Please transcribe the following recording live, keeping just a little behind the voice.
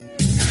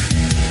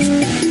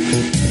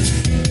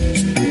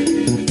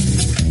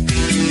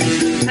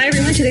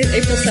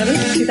is April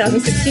 7th,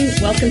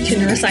 2016. Welcome to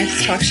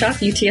Neuroscience Talk Shop,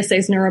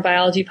 UTSA's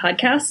neurobiology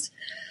podcast.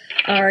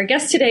 Our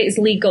guest today is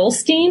Lee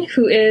Goldstein,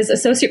 who is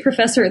Associate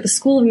Professor at the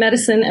School of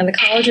Medicine and the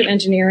College of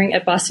Engineering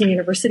at Boston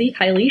University.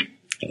 Hi, Lee.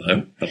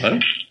 Hello. Hello.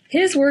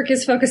 His work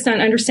is focused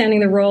on understanding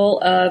the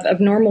role of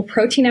abnormal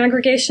protein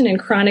aggregation in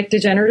chronic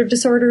degenerative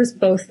disorders,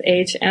 both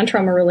age and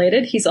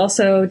trauma-related. He's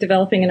also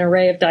developing an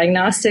array of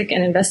diagnostic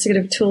and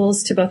investigative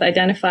tools to both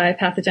identify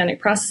pathogenic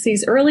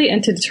processes early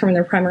and to determine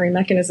their primary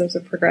mechanisms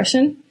of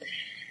progression.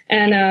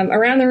 And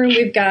around the room,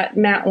 we've got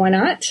Matt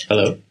Wynot.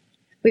 Hello.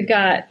 We've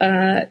got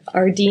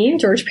our dean,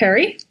 George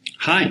Perry.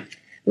 Hi.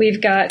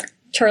 We've got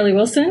Charlie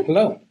Wilson.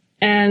 Hello.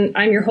 And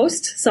I'm your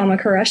host, Salma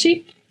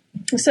Qureshi.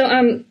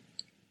 So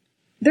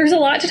there's a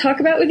lot to talk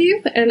about with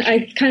you, and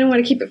I kind of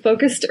want to keep it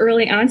focused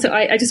early on. So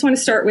I just want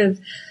to start with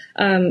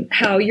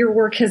how your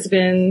work has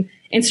been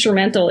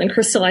instrumental in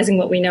crystallizing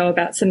what we know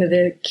about some of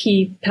the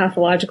key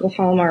pathological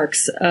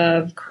hallmarks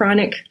of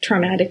chronic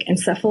traumatic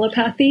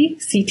encephalopathy,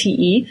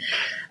 CTE,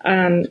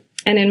 and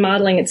in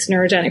modeling its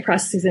neurogenic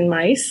processes in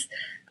mice.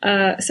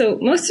 So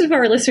most of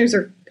our listeners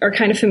are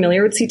kind of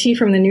familiar with CTE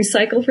from the news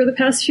cycle for the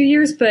past few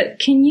years, but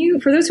can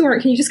you, for those who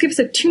aren't, can you just give us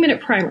a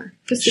 2-minute primer?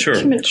 Just a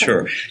 2-minute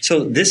primer. Sure.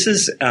 So this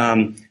is,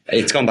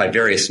 it's gone by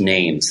various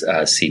names,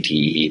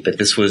 CTE, but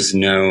this was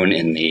known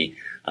in the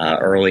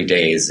early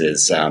days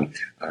as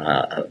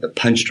the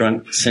punch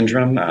drunk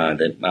syndrome.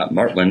 That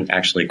Martland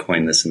actually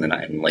coined this in the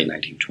late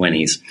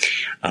 1920s,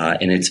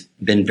 and it's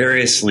been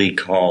variously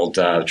called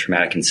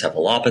traumatic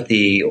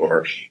encephalopathy,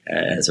 or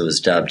as it was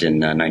dubbed in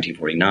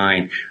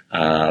 1949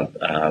 by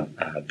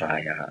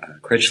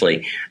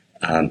Critchley.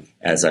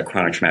 As a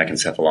chronic traumatic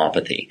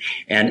encephalopathy.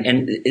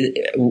 And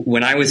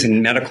when I was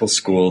in medical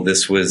school,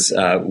 this was,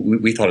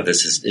 we thought of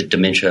this as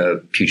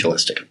dementia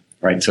pugilistica,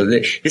 right? So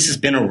this has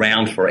been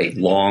around for a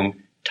long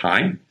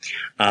time.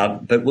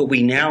 But what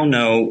we now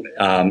know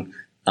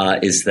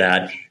is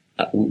that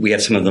we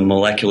have some of the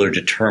molecular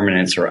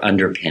determinants or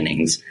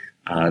underpinnings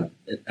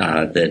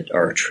that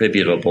are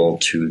attributable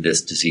to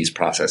this disease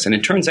process. And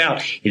it turns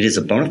out it is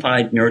a bona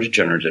fide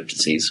neurodegenerative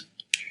disease.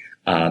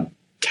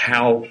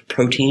 Tau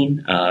protein,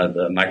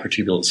 the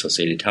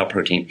microtubule-associated tau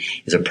protein,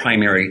 is a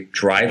primary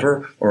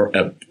driver or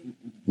a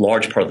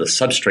large part of the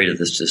substrate of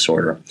this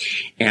disorder.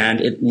 And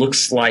it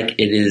looks like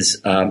it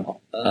is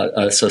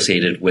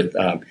associated with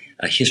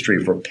a history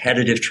of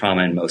repetitive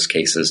trauma in most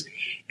cases.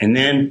 And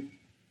then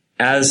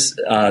as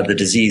the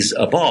disease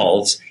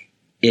evolves,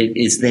 it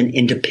is then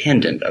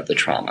independent of the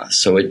trauma.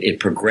 So it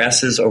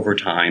progresses over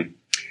time.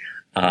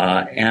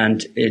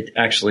 And it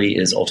actually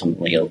is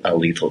ultimately a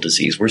lethal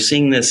disease. We're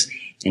seeing this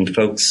in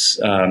folks,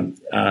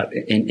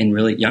 in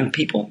really young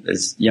people,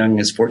 as young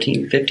as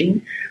 14,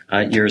 15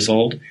 years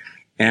old.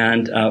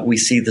 And we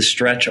see the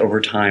stretch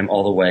over time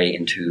all the way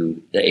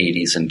into the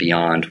 80s and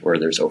beyond, where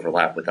there's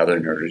overlap with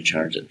other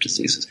neurodegenerative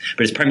diseases.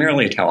 But it's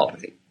primarily a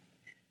tauopathy.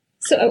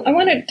 So I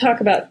want to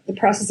talk about the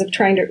process of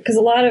trying to, because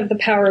a lot of the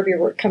power of your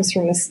work comes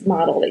from this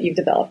model that you've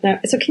developed. Now,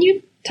 so can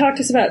you talk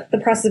to us about the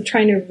process of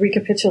trying to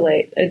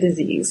recapitulate a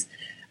disease?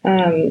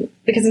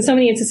 Because in so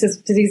many instances,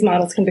 disease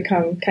models can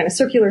become kind of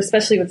circular,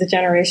 especially with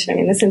degeneration. I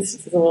mean, this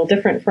instance is a little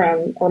different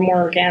from, or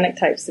more organic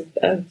types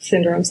of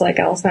syndromes like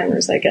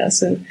Alzheimer's, I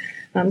guess, and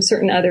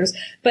certain others.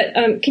 But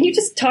can you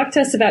just talk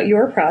to us about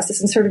your process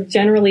and sort of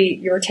generally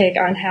your take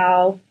on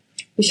how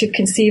we should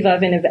conceive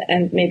of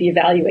and maybe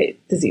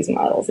evaluate disease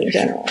models in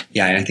general?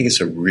 Yeah, and I think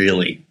it's a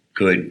really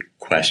good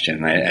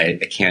question. I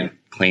can't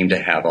claim to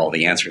have all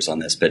the answers on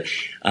this, but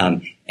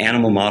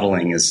animal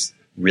modeling is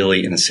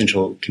really an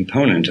essential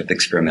component of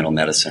experimental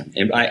medicine.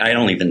 I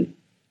don't even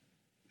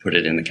put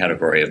it in the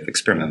category of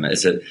experimental.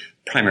 It's a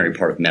primary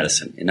part of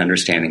medicine in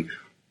understanding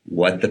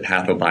what the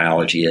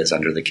pathobiology is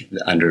under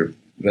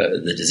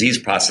the disease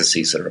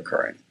processes that are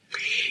occurring.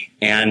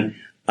 And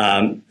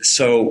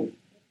so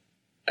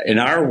in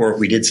our work,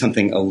 we did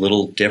something a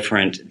little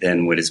different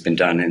than what has been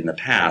done in the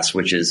past,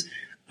 which is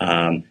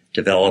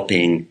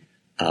developing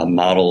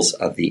models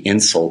of the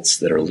insults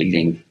that are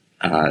leading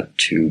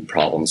to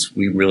problems.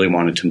 We really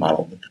wanted to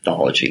model the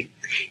pathology.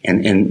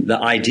 And the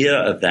idea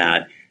of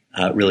that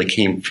really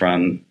came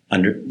from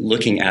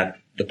looking at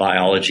the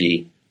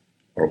biology,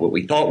 or what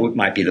we thought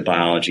might be the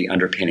biology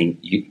underpinning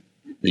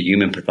the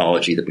human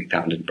pathology that we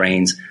found in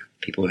brains,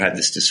 people who had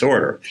this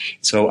disorder.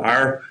 So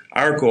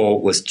our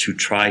goal was to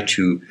try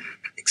to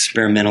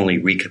experimentally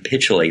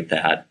recapitulate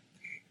that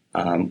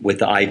with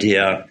the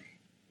idea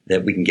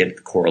that we can get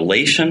the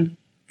correlation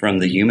from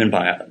the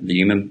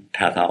human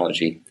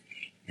pathology,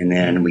 and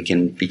then we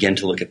can begin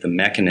to look at the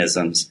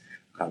mechanisms,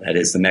 that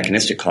is the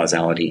mechanistic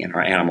causality in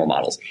our animal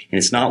models. And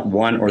it's not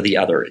one or the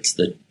other. It's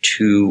the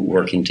two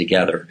working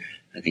together,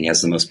 I think,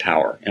 has the most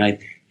power. And I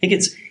think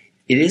it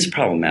is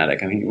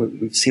problematic. I mean,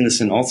 we've seen this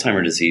in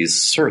Alzheimer's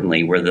disease,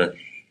 certainly, where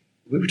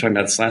we were talking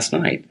about this last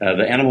night.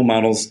 The animal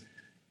models,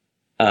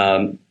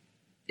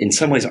 in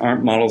some ways,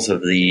 aren't models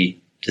of the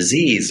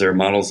disease. They're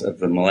models of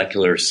the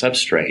molecular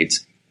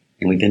substrates.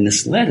 And we've been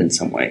misled in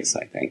some ways,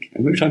 I think.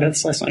 And we were talking about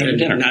this last night at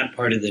dinner. Not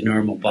part of the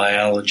normal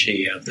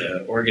biology of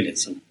the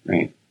organism.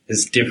 Right.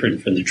 It's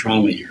different from the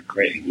trauma you're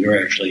creating. You're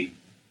actually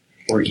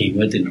working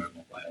with the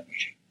normal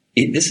biology?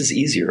 This is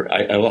easier.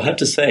 I will have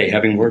to say,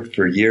 having worked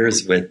for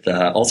years with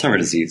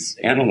Alzheimer's disease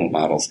animal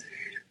models,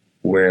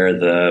 where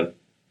the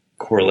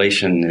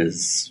correlation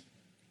is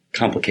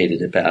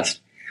complicated at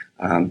best,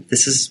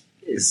 this is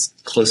as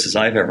close as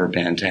I've ever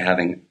been to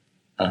having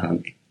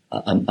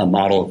a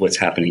model of what's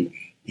happening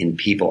in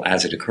people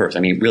as it occurs. I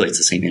mean, really, it's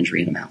the same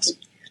injury in a mouse.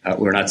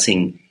 We're not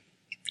seeing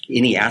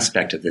any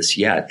aspect of this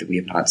yet that we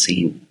have not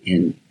seen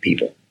in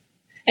people.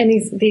 And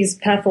these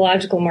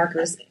pathological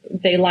markers,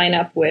 they line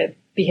up with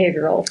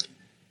behavioral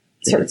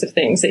sorts of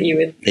things that you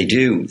would... They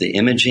do. The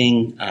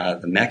imaging,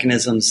 the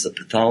mechanisms, the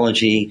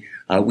pathology.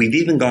 We've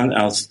even gone,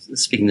 I was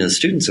speaking to the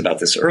students about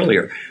this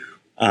earlier,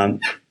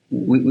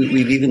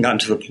 we've even gotten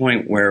to the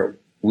point where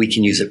we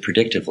can use it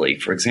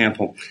predictively. For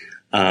example,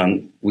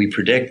 we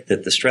predict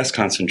that the stress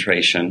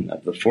concentration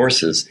of the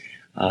forces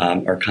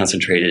are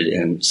concentrated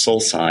in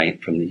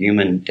sulci from the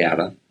human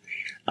data.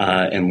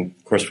 And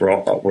of course, we're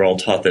all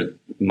taught that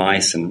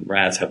mice and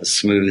rats have a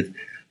smooth,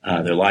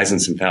 they're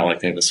lysencephalic,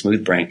 they have a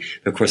smooth brain.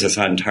 But of course, that's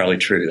not entirely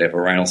true. They have a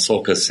rhinal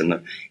sulcus in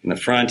the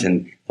front,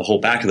 and the whole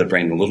back of the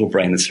brain, the little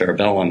brain, the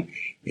cerebellum,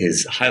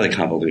 is highly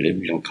convoluted.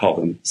 We don't call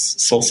them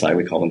sulci,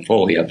 we call them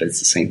folia, but it's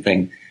the same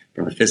thing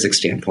from a physics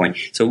standpoint.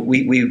 So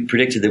we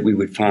predicted that we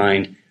would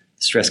find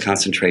stress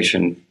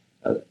concentration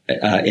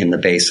in the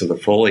base of the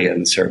folia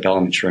and the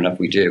cerebellum, and sure enough,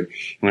 we do.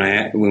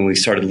 When we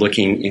started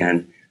looking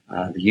in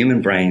the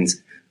human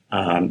brains,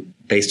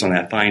 based on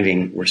that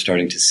finding, we're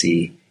starting to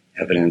see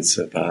evidence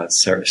of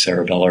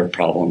cerebellar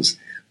problems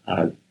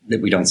that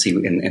we don't see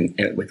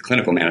with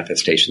clinical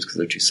manifestations because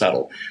they're too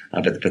subtle.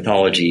 But the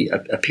pathology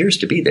appears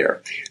to be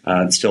there.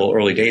 It's still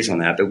early days on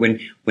that. But when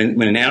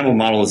an animal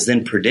model is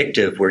then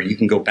predictive, where you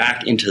can go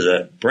back into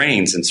the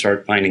brains and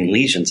start finding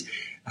lesions,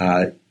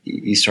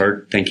 you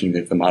start thinking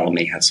that the model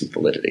may have some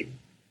validity.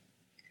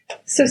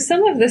 So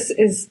some of this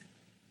is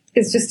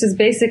just as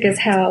basic as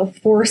how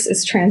force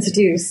is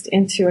transduced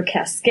into a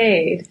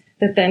cascade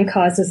that then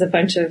causes a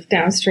bunch of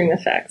downstream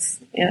effects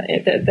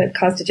that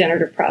cause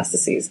degenerative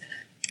processes.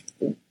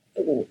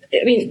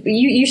 I mean,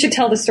 you should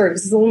tell the story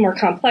because it's a little more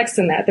complex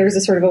than that. There's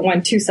a sort of a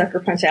 1-2 sucker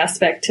punch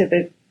aspect to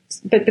the,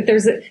 but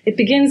it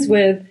begins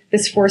with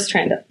this force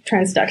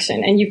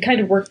transduction, and you kind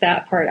of work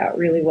that part out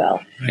really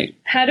well. Right.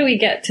 How do we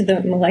get to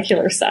the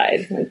molecular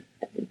side?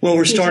 Well,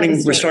 we're starting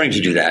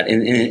to do that,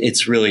 and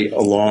it's really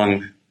a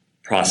long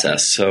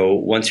process. So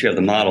once you have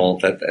the model,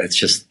 that's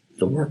just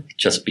the work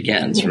just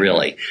begins,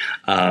 really.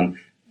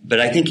 But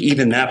I think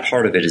even that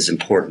part of it is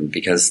important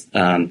because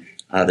there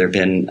have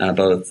been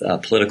both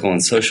political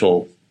and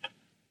social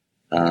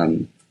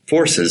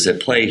forces at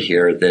play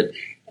here that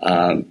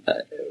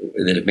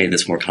have made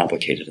this more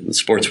complicated in the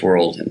sports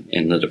world and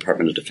in the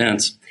Department of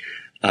Defense.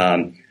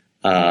 There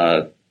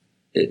have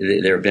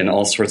been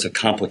all sorts of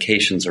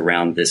complications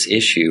around this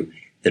issue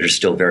that are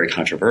still very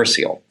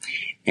controversial,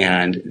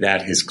 and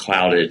that has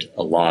clouded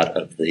a lot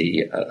of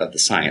the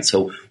science.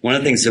 So one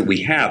of the things that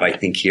we have, I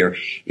think, here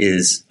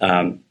is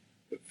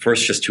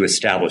first just to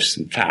establish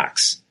some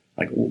facts.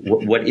 Like,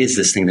 what is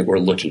this thing that we're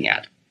looking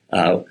at?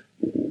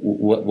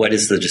 What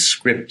is the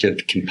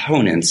descriptive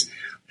components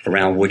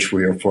around which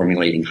we are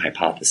formulating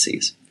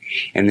hypotheses?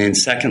 And then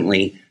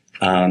secondly,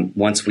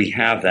 once we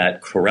have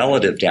that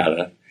correlative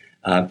data,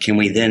 can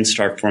we then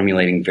start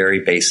formulating very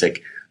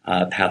basic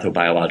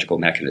pathobiological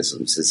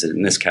mechanisms? Is it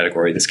in this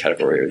category, or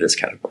this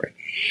category?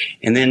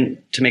 And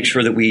then to make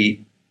sure that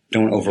we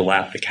don't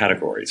overlap the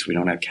categories, we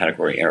don't have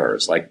category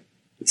errors. Like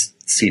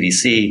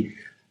CDC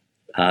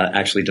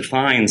actually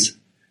defines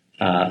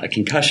a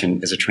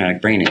concussion as a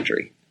traumatic brain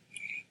injury.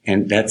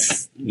 And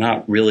that's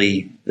not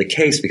really the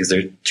case because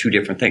they're two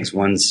different things.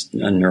 One's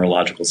a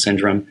neurological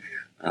syndrome,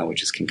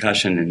 which is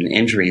concussion, and an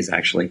injury is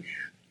actually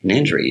an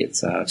injury.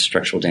 It's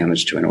structural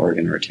damage to an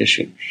organ or a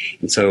tissue.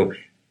 And so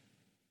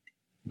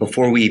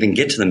before we even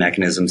get to the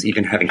mechanisms,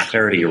 even having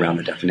clarity around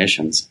the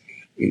definitions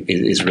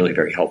is really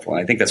very helpful.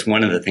 And I think that's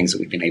one of the things that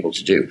we've been able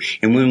to do.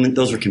 And when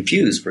those are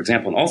confused, for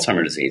example, in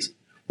Alzheimer's disease,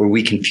 where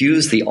we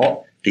confuse the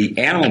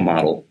animal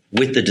model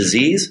with the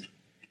disease,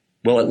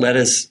 well, it led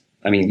us,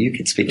 I mean, you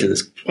could speak to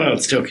this. Well,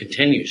 it still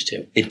continues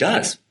to. It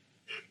does.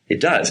 And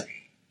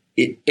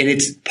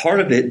it's part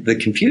of it, the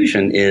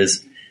confusion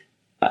is,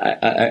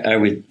 I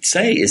would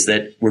say, is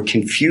that we're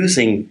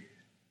confusing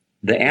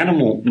the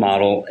animal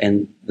model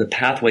and the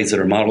pathways that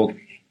are modeled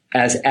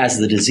as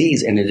the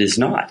disease, and it is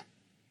not.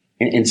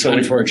 And so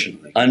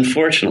unfortunately.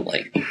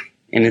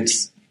 And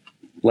it's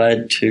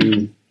led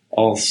to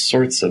all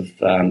sorts of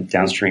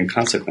downstream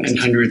consequences.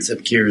 And hundreds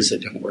of cures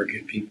that don't work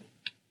in people.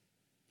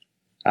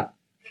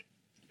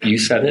 You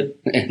said it,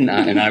 and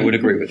I would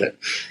agree with it.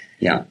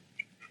 Yeah.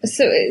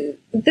 So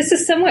this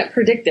is somewhat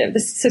predictive.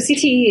 So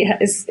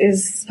CTE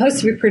is supposed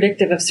to be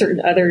predictive of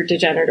certain other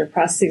degenerative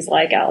processes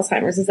like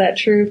Alzheimer's. Is that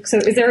true? So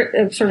is there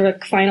a sort of a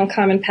final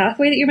common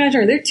pathway that you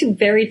imagine? Or are there two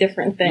very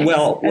different things?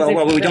 Well,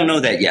 we don't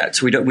know that yet.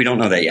 So we don't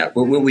know that yet.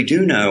 But what we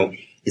do know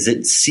is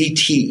that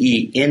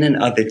CTE in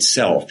and of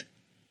itself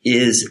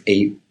is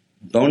a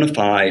bona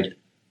fide,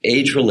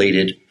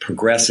 age-related,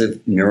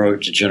 progressive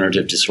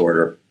neurodegenerative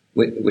disorder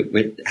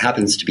which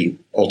happens to be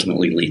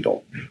ultimately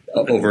lethal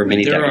over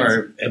many decades. There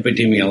are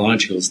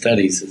epidemiological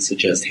studies that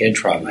suggest head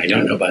trauma. I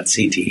don't know about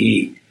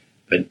CTE,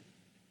 but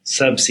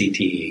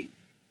sub-CTE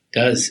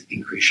does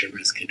increase your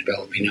risk of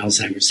developing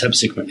Alzheimer's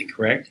subsequently,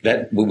 correct?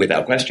 That,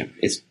 without question.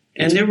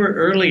 And there were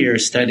earlier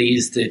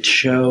studies that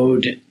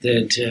showed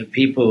that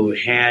people who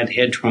had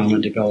head trauma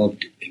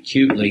developed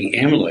acutely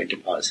amyloid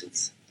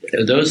deposits.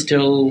 Are those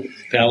still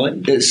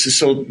valid?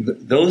 So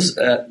those,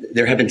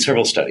 there have been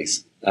several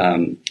studies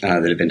that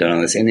have been done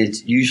on this, and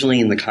it's usually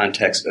in the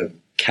context of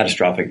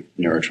catastrophic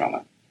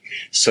neurotrauma.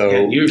 So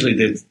Yeah, usually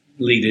they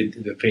lead to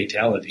the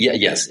fatality. Yeah,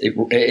 yes,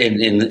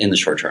 in the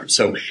short term.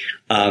 So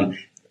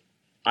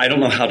I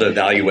don't know how to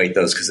evaluate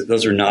those because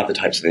those are not the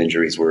types of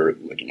injuries we're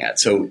looking at.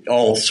 So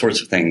all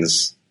sorts of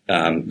things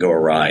go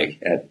awry.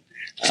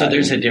 So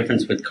there's a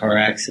difference with car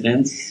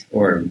accidents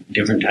or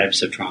different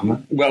types of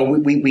trauma? Well,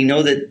 we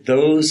know that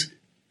those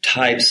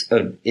types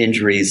of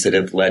injuries that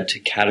have led to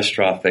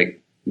catastrophic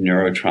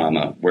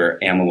neurotrauma where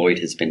amyloid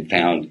has been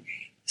found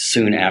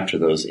soon after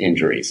those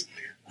injuries,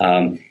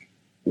 I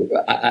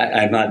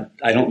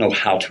don't know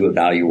how to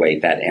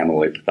evaluate that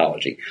amyloid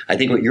pathology. I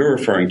think what you're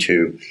referring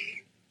to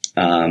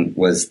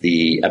was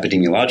the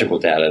epidemiological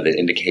data that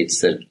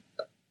indicates that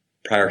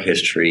prior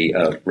history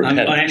of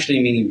repetitive. I'm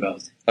actually meaning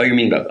both. Oh, you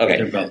mean both? Okay.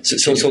 They're both.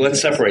 So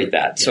let's separate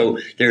that. Yeah. So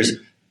there's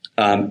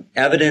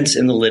evidence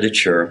in the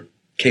literature,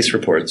 case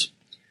reports,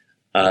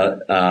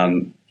 of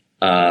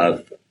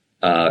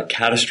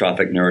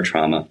catastrophic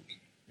neurotrauma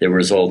that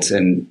results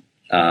in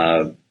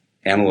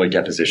amyloid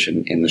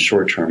deposition in the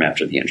short term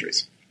after the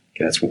injuries.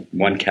 Okay, that's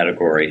one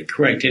category.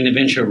 Correct. And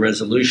eventual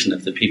resolution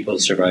if the people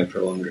survive for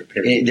a longer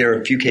period. There are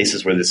a few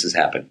cases where this has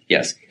happened,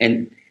 yes.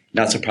 And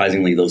not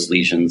surprisingly, those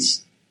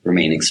lesions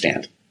remain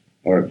extant.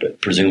 Or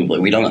presumably,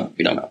 we don't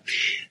know.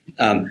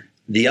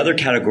 The other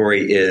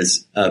category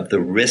is the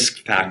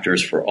risk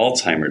factors for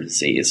Alzheimer's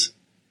disease.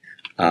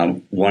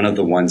 One of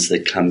the ones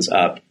that comes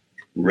up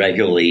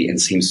regularly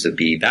and seems to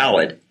be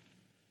valid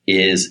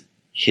is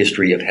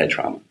history of head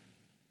trauma.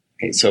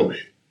 Okay, so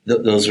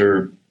those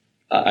are,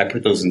 I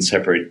put those in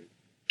separate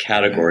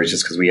categories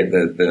just because we have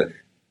the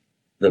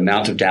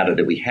amount of data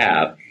that we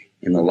have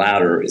in the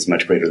latter is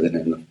much greater than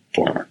in the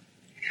former.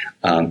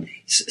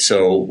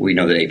 So we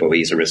know that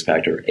ApoE is a risk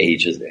factor,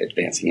 age is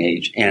advancing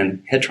age,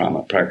 and head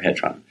trauma, prior head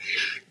trauma.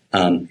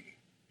 And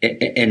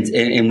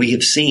we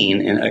have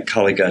seen, and a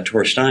colleague,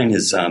 Tor Stein,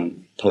 has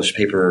published a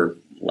paper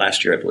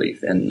last year, I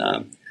believe, in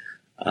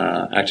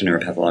Acta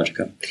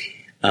Neuropathologica,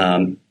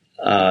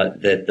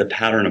 that the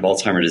pattern of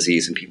Alzheimer's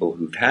disease in people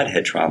who've had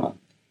head trauma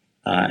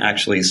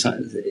actually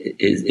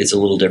is a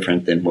little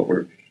different than what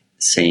we're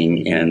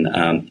seeing in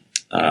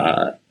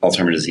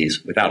Alzheimer's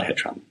disease without head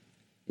trauma.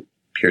 It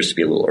appears to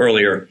be a little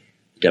earlier.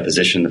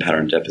 Deposition, the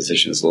pattern of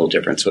deposition is a little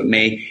different. So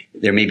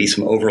there may be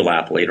some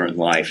overlap later in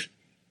life,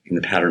 and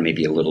the pattern may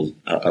be a little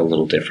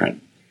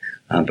different.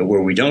 But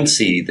where we don't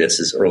see this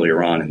is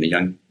earlier on in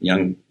the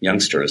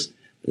youngsters,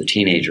 the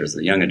teenagers,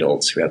 the young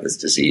adults who have this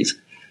disease.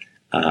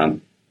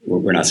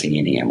 We're not seeing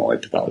any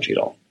amyloid pathology at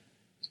all.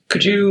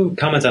 Could you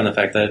comment on the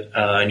fact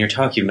that in your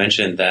talk you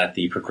mentioned that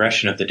the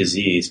progression of the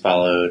disease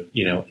followed,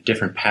 a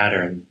different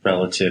pattern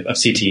of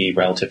CTE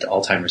relative to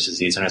Alzheimer's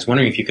disease, and I was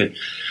wondering if you could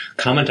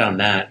comment on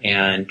that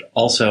and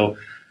also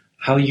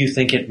how you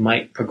think it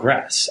might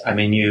progress. I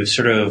mean, you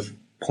sort of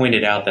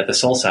pointed out that the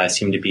sulci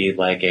seem to be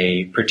like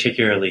a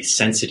particularly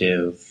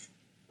sensitive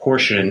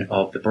portion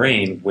of the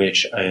brain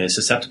which is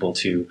susceptible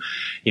to,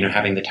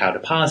 having the tau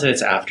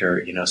deposits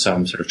after,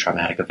 some sort of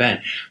traumatic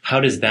event. How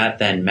does that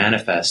then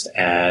manifest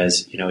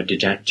as, a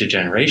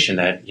degeneration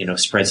that,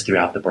 spreads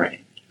throughout the brain?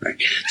 Right.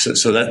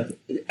 So that,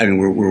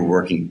 we're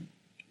working,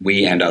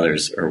 we and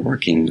others are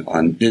working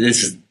on,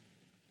 this is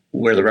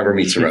where the rubber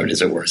meets the road,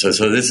 as it were. So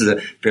this is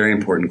a very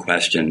important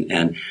question.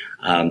 And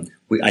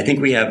I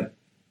think we have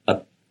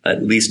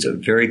at least a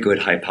very good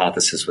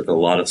hypothesis with a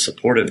lot of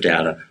supportive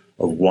data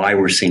of why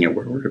we're seeing it,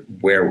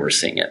 where we're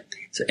seeing it.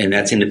 So, and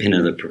that's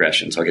independent of the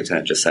progression. So I'll get to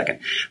that in just a second.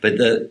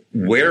 But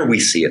where we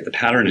see it, the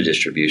pattern of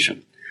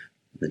distribution,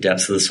 the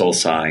depths of the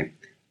sulci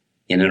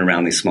in and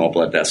around these small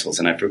blood vessels.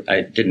 And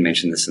I didn't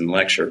mention this in the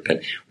lecture,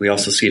 but we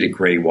also see it at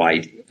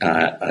gray-white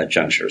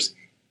junctures.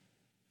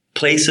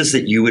 Places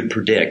that you would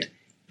predict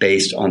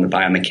based on the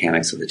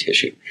biomechanics of the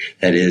tissue.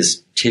 That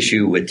is,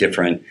 tissue with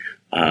different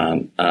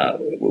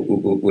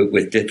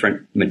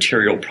different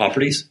material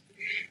properties.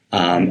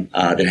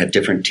 That have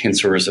different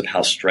tensors of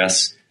how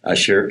stress,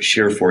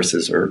 shear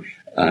forces are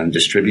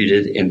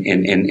distributed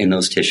in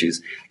those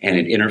tissues. And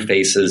it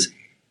interfaces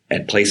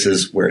at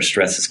places where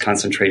stress is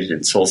concentrated in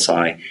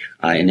sulci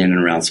and in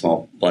and around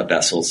small blood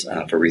vessels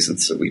for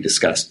reasons that we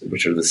discussed,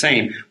 which are the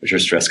same, which are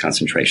stress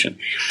concentration.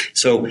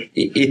 So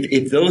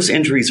if those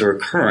injuries are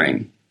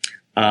occurring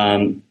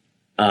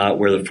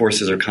where the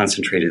forces are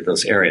concentrated in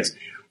those areas,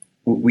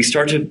 we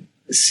start to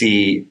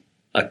see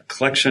a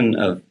collection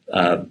of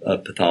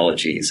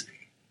pathologies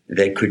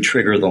that could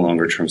trigger the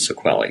longer-term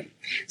sequelae.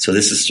 So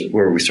this is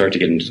where we start to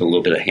get into a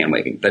little bit of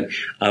hand-waving. But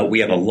we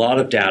have a lot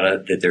of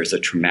data that there's a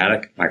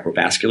traumatic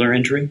microvascular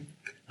injury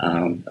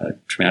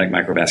traumatic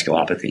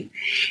microvasculopathy.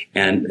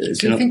 And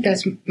do you think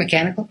that's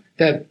mechanical?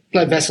 The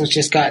blood vessels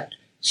just got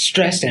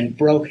stressed and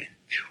broken?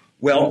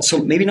 Well, so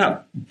maybe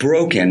not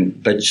broken,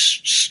 but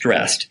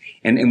stressed.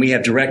 And we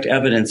have direct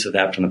evidence of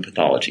that from the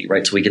pathology,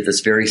 right? So we get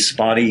this very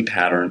spotty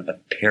pattern of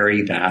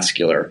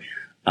perivascular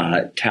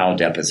tau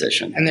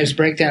deposition. And there's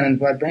breakdown in the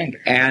blood-brain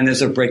barrier. And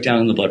there's a breakdown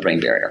in the blood-brain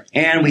barrier.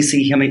 And we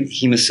see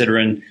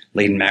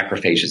hemosiderin-laden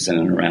macrophages in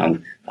and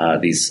around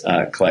these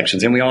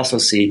collections. And we also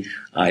see,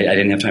 I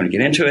didn't have time to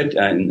get into it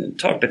and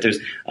talk, but there's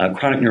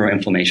chronic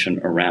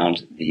neuroinflammation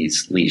around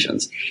these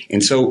lesions.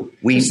 And so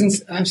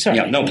I'm sorry.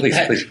 Yeah, no, please.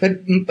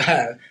 But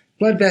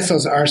blood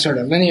vessels are sort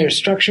of linear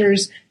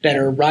structures that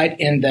are right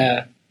in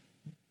the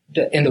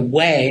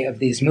way of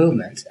these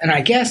movements. And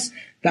I guess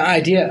the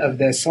idea of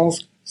the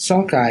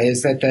sulci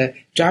is that the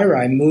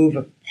gyri move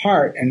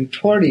apart and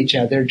toward each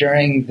other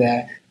during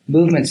the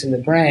movements of the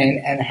brain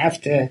and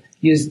have to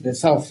use the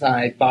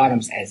sulci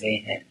bottoms as a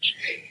hinge.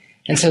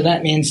 And so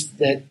that means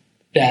that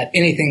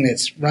anything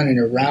that's running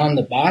around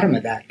the bottom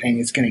of that thing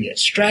is going to get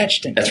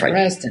stretched and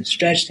compressed and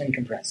stretched and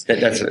compressed.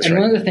 That's and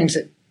one of the things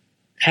that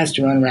has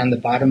to run around the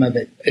bottom of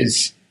it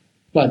is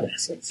blood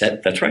vessels.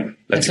 That's right.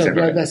 And so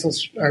blood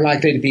vessels are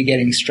likely to be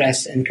getting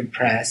stressed and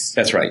compressed.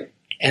 That's right.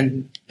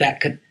 And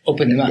that could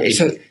open them up.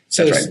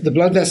 So the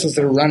blood vessels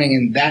that are running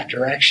in that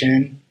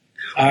direction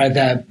are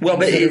the... Well,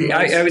 but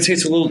I would say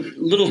it's a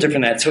little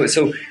different than that.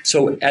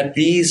 So at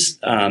these,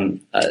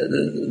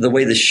 the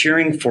way the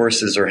shearing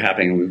forces are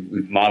happening,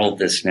 we've modeled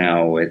this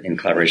now in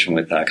collaboration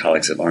with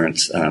colleagues at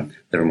Lawrence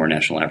Livermore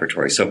National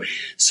Laboratory. So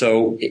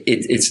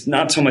it's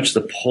not so much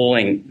the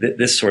pulling,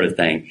 this sort of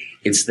thing.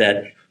 It's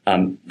that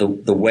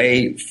the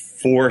way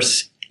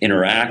force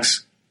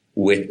interacts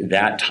with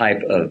that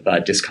type of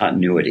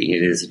discontinuity,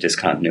 it is a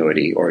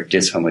discontinuity or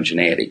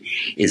dishomogeneity,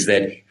 is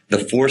that the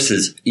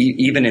forces,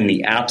 even in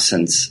the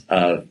absence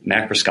of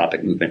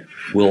macroscopic movement,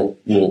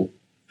 the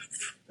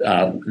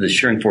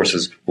shearing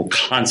forces will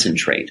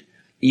concentrate,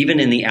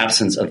 even in the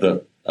absence of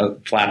the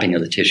flapping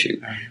of the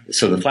tissue.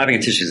 So the flapping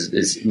of tissue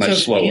is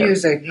much slower. So you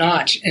use a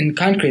notch in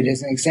concrete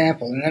as an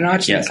example, and the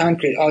notch in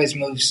concrete always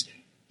moves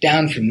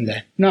down from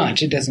the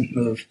notch. It doesn't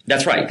move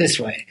That's right. this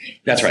way.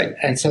 That's right.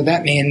 And so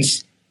that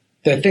means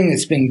the thing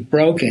that's being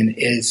broken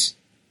is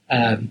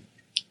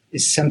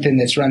something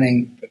that's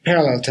running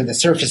parallel to the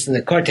surface of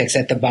the cortex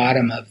at the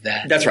bottom of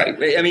that. That's right.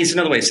 I mean, it's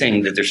another way of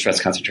saying that there's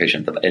stress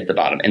concentration at the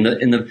bottom. And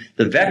the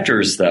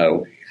vectors,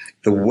 though,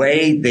 the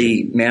way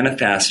they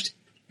manifest,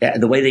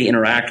 the way they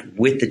interact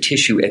with the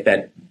tissue at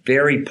that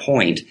very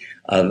point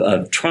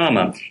of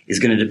trauma is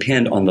going to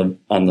depend on the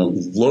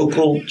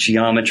local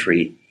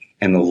geometry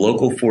and the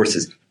local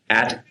forces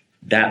at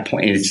that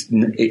point. And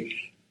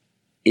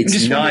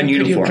it's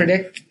non-uniform.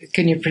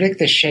 Can you predict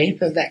the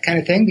shape of that kind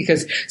of thing?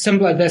 Because some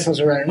blood vessels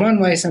are running one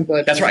way, some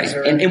blood vessels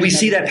are running and we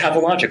see that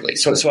pathologically.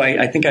 So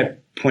I think I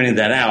pointed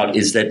that out,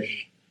 is that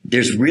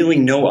there's really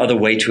no other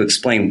way to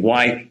explain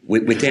why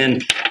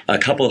within a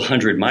couple of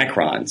hundred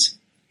microns,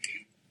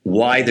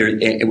 why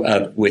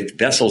they're with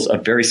vessels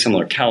of very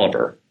similar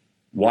caliber,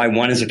 why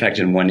one is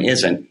affected and one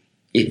isn't,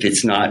 if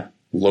it's not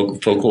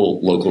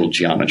local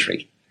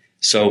geometry.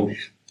 So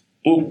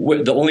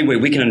the only way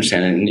we can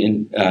understand it,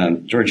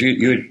 and George,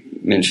 you had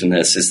mentioned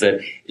this, is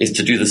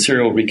to do the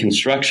serial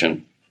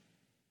reconstruction.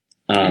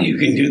 You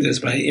can do this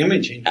by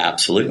imaging.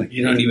 Absolutely.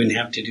 You don't even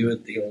have to do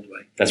it the old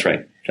way. That's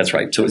right.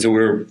 So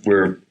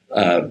we're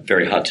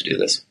very hot to do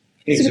this.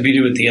 Because if you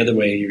do it the other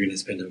way, you're going to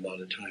spend a lot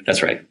of time.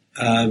 That's right.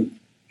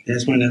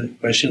 There's one other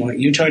question.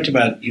 You talked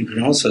about you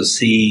can also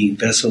see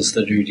vessels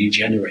that are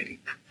degenerating.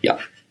 Yeah.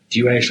 Do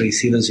you actually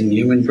see those in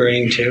human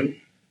brain too?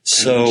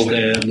 So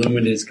the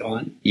lumen is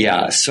gone?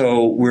 Yeah.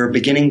 So we're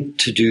beginning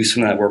to do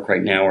some of that work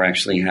right now. We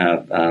actually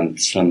have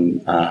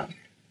some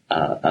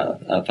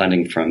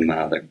funding from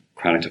the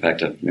Chronic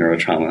Defective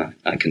Neurotrauma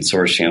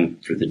Consortium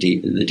through the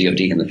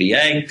DoD and the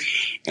VA,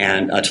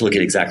 and to look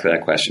at exactly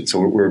that question. So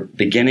we're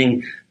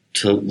beginning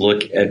to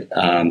look at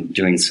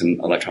doing some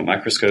electron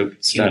microscope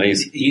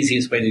studies. The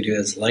easiest way to do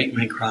it is light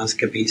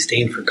microscopy,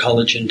 stain for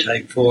collagen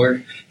type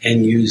 4,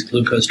 and use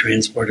glucose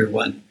transporter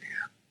 1.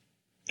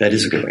 That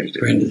is a good way to do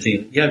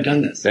it. Yeah, I've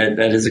done this. That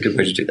is a good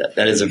way to do that.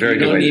 That is a very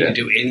good way to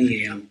do it. You don't need to do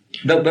any EM.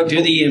 But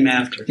do the EM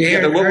after.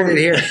 Yeah, but heard it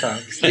here,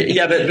 folks.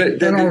 Yeah, but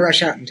don't all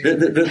rush out and do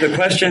it. The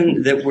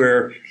question that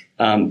we're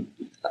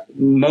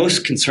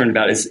most concerned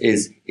about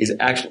is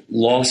actual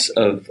loss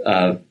of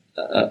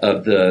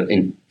the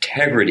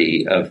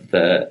integrity of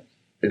the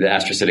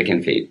astrocytic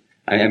infeed.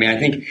 I mean, I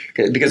think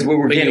because what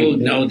we're getting, you'll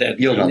know that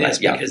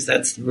because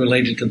that's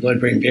related to the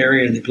blood-brain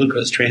barrier, and the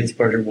glucose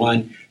transporter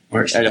 1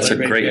 marks the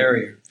blood-brain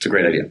barrier. It's a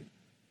great idea.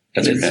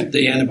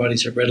 The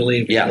antibodies are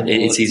readily available.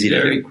 Yeah, it's easy to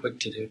do. Very quick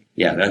to do.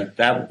 Yeah,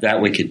 that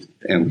we could,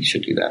 and we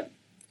should do that.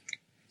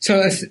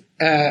 So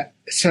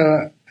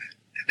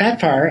that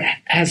part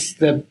has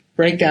the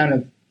breakdown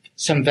of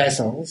some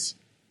vessels,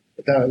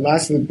 the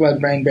loss of the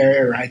blood-brain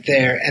barrier right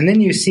there, and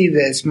then you see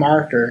this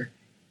marker,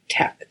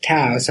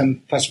 tau,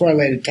 some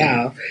phosphorylated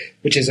tau,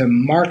 which is a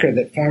marker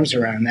that forms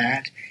around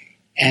that,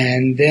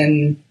 and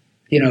then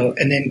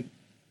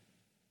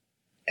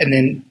and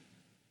then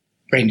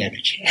brain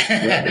damage.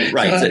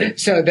 Right.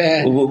 So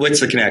what's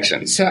the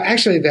connection? So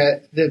actually,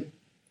 the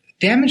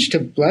damage to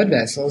blood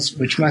vessels,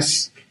 which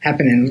must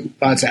happen in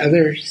lots of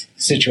other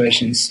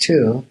situations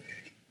too,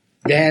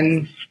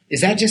 then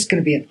is that just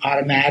going to be an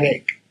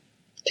automatic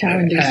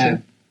challenge?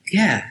 A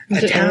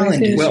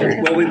talent.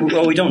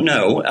 Well, we don't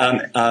know.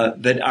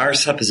 But our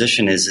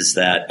supposition is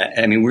that,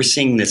 I mean, we're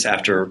seeing this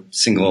after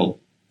single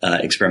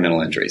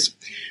experimental injuries.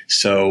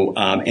 So,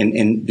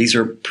 and these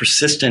are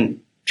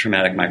persistent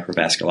traumatic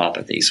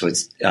microvasculopathy. So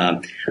it's,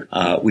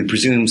 we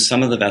presume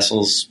some of the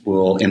vessels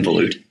will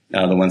involute,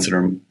 the ones that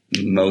are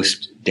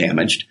most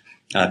damaged.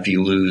 If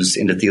you lose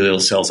endothelial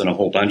cells in a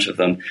whole bunch of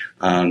them,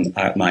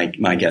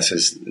 my guess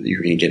is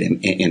you're going to get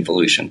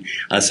involution.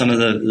 Some of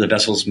the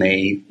vessels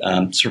may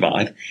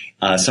survive.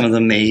 Some of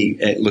them may,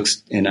 it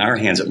looks, in our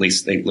hands at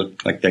least, they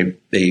look like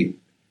they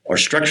are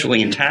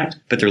structurally intact,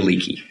 but they're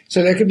leaky.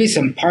 So there could be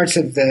some parts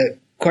of the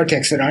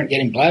cortex that aren't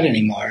getting blood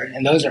anymore,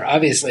 and those are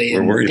obviously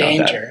in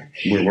danger.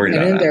 We're worried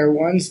about that. And then there are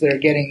ones that are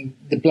getting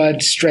the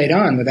blood straight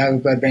on without a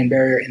blood-brain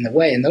barrier in the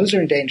way, and those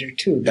are in danger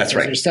too. That's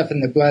right. There's stuff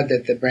in the blood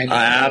that the brain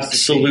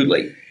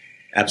absolutely.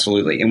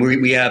 And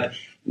we have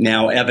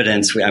now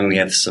evidence. We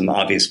have some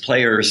obvious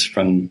players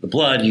from the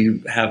blood.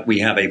 We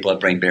have a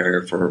blood-brain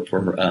barrier for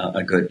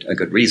a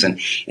good reason,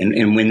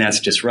 and when that's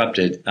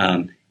disrupted,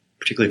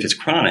 particularly if it's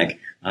chronic,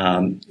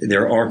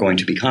 there are going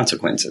to be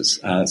consequences.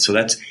 So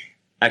that's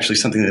actually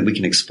something that we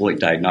can exploit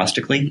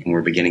diagnostically, and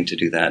we're beginning to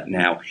do that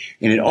now.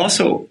 And it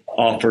also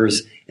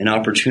offers an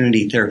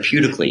opportunity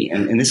therapeutically,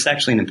 and this is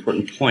actually an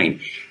important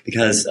point,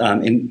 because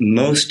in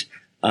most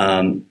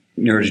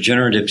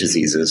neurodegenerative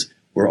diseases,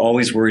 we're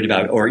always worried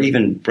about, or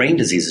even brain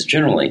diseases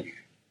generally,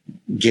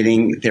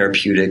 getting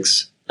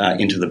therapeutics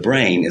into the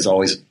brain is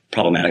always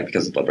problematic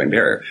because of the blood-brain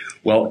barrier.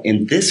 Well,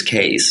 in this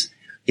case,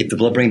 if the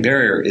blood-brain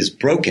barrier is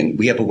broken,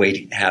 we have a way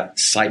to have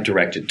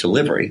site-directed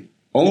delivery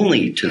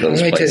only to those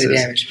places. To the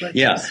damaged places.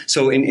 Yeah.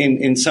 So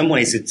in some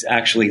ways, it's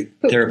actually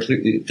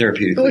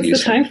therapeutically But what's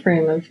useful. the time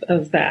frame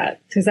of that?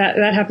 Because that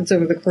happens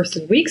over the course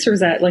of weeks, or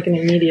is that like an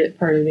immediate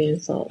part of the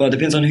insult? Well, it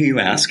depends on who you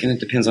ask, and it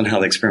depends on how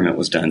the experiment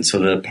was done. So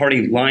the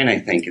party line, I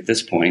think, at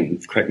this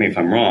point, correct me if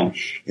I'm wrong,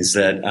 is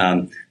that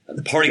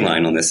the party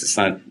line on this, it's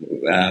not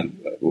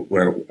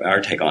where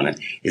our take on it,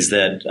 is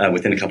that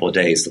within a couple of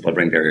days, the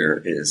blood-brain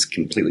barrier is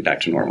completely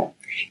back to normal.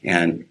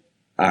 And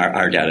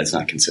our data is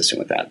not consistent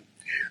with that.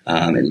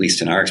 At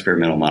least in our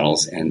experimental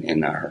models and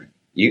in our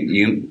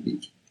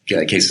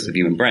cases of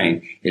human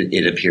brain,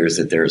 it appears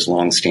that there is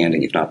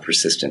long-standing, if not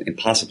persistent, and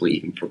possibly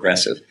even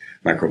progressive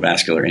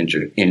microvascular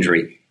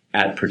injury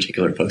at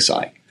particular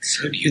foci.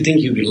 So do you think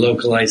you could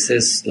localize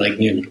this like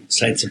near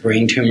sites of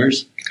brain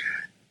tumors?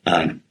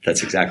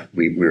 That's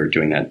exactly, we're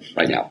doing that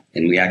right now.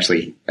 And we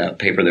actually, a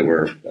paper that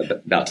we're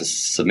about to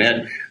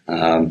submit, I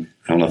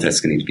don't know if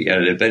that's going to need to be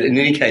edited, but in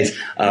any case,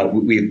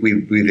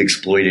 we've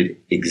exploited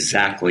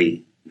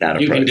exactly that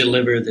approach. You can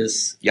deliver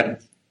this?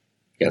 Yep.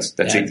 Yes,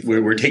 that's it.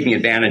 We're taking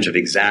advantage of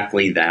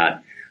exactly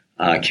that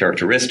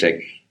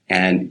characteristic,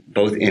 and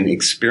both in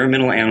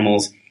experimental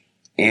animals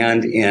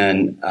and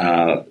in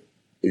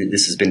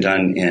this has been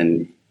done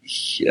in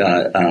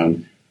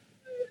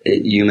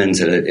humans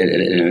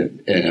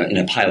in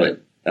a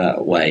pilot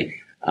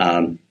way.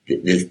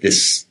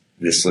 This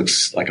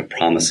looks like a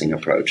promising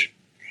approach,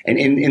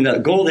 and the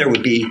goal there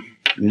would be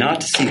not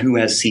to see who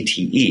has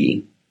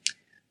CTE,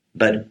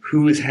 but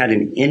who has had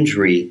an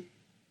injury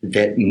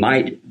that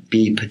might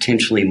be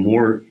potentially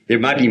more, there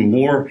might be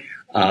more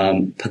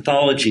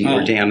pathology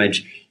or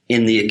damage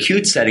in the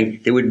acute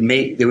setting that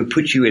would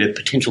put you at a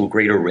potential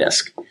greater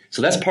risk.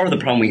 So that's part of the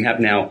problem we have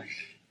now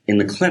in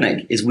the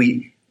clinic, is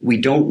we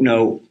don't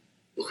know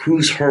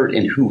who's hurt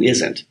and who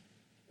isn't.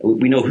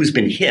 We know who's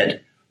been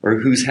hit or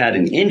who's had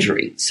an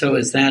injury. So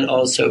is that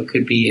also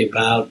could be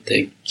about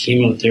the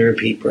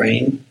chemotherapy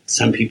brain?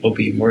 Some people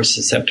be more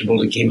susceptible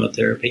to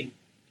chemotherapy?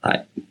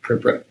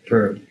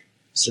 Per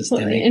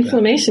systemic. Well,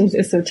 inflammation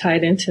is so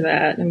tied into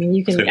that. I mean,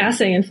 you can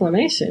assay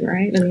inflammation,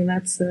 right? I mean,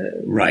 that's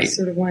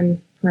sort of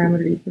one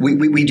parameter.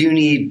 We do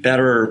need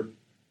better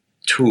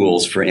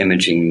tools for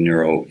imaging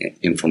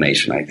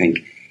neuroinflammation. I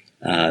think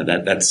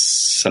that's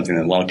something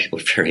that a lot of people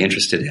are very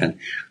interested in.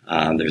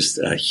 There's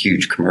a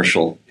huge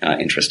commercial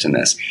interest in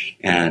this,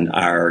 and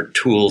our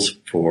tools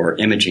for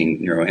imaging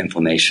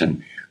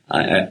neuroinflammation,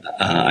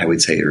 I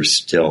would say, are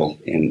still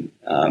in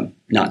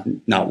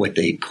not what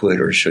they could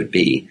or should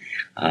be.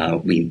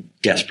 We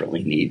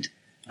desperately need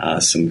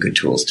some good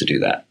tools to do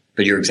that.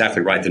 But you're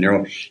exactly right. The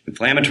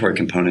neuroinflammatory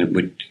component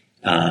would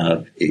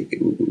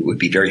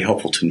be very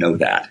helpful to know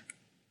that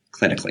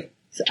clinically.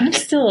 So I'm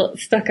still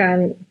stuck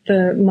on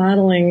the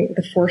modeling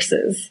the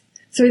forces.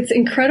 So it's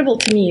incredible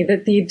to me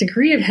that the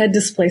degree of head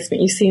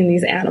displacement you see in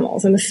these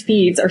animals and the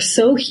speeds are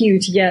so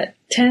huge, yet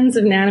tens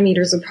of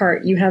nanometers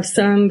apart. You have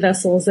some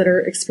vessels that are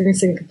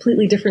experiencing a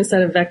completely different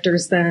set of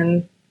vectors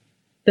than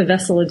the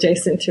vessel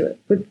adjacent to it,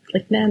 with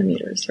like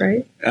nanometers,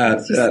 right?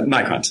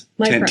 Microns.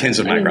 Tens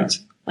of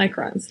microns.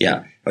 microns.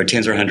 Yeah, or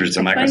tens or hundreds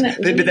of microns.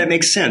 But that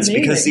makes sense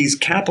because these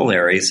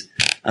capillaries,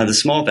 the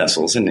small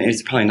vessels, and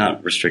it's probably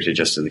not restricted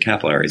just to the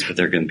capillaries, but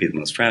they're going to be the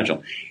most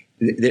fragile.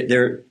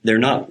 They're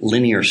not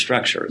linear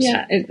structures.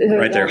 Yeah,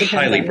 right. They're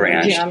highly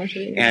branched,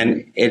 geometry.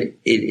 And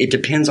it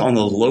depends on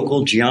the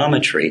local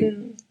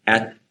geometry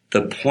at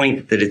the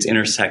point that it's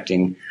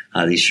intersecting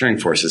these shearing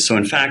forces. So,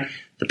 in fact,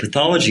 the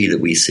pathology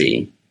that we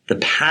see, the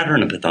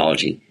pattern of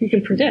pathology, you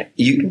can predict.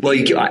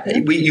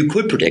 You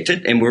could predict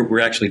it, and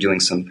we're actually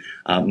doing some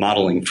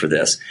modeling for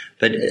this.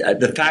 But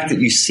the fact that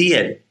you see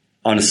it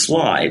on a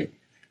slide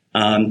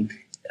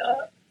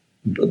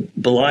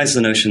belies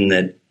the notion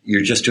that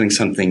you're just doing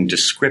something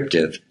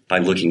descriptive by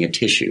looking at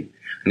tissue.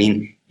 I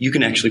mean, you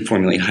can actually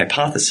formulate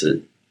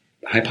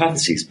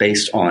hypotheses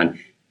based on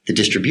the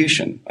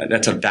distribution.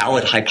 That's a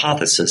valid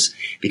hypothesis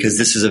because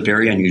this is a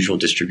very unusual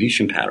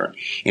distribution pattern.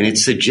 And it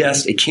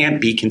suggests it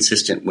can't be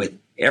consistent with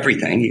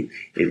everything.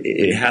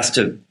 You have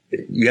to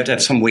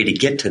have some way to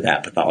get to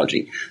that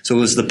pathology. So it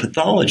was the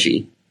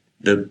pathology,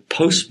 the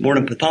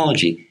post-mortem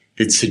pathology,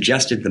 that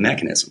suggested the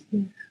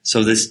mechanism.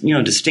 So this,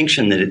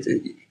 distinction that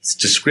it's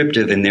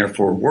descriptive and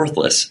therefore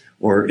worthless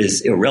or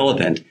is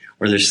irrelevant,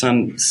 or there's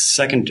some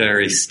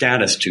secondary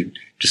status to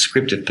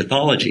descriptive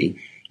pathology,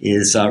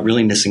 is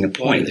really missing a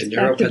point. Well,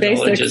 the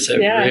neuropathologists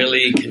have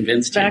really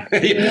convinced you.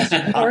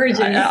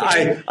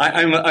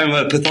 I'm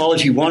a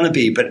pathology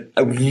wannabe, but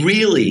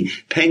really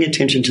paying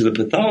attention to the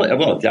pathology.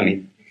 Well, I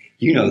mean,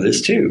 you know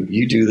this too.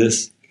 You do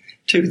this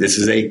too. This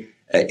is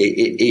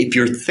if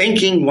you're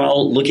thinking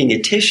while looking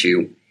at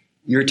tissue,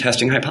 you're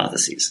testing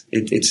hypotheses.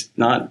 It's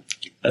not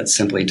a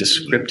simply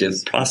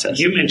descriptive process.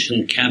 You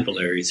mentioned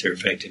capillaries are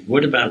affected.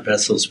 What about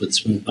vessels with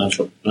smooth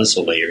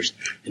muscle layers?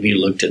 Have you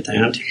looked at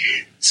that?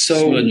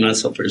 Smooth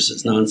muscle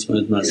versus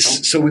non-smooth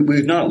muscle? So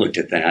we've not looked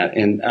at that.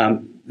 And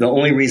the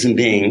only reason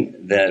being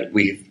that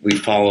we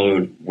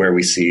followed where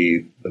we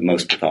see the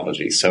most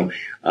pathology. So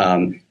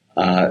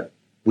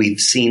we've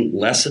seen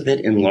less of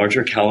it in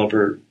larger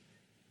caliber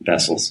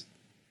vessels.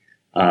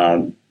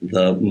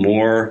 The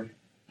more...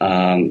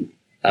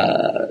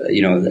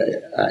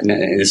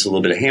 this is a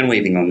little bit of hand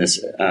waving on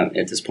this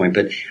at this point,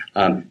 but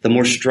the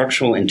more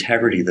structural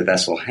integrity the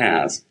vessel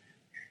has,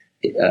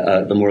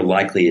 the more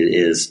likely it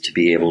is to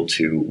be able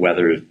to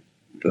weather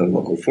the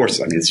local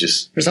forces. I mean, it's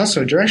just... There's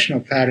also a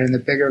directional pattern. The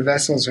bigger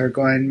vessels are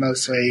going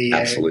mostly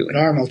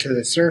normal to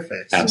the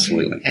surface.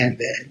 Absolutely. And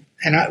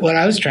what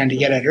I was trying to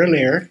get at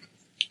earlier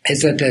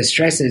is that the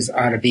stresses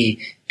ought to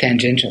be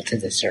tangential to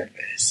the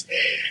surface.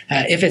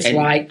 If it's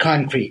like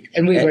concrete,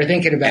 and we were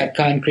thinking about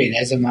concrete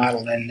as a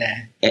model, and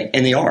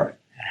they are.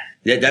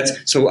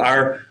 That's so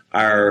our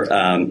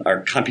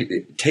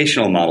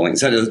computational modeling.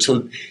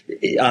 So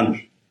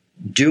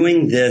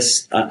doing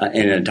this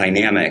in a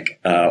dynamic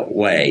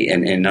way,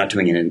 and not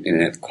doing it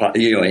in an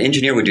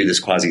engineer would do this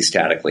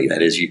quasi-statically.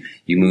 That is,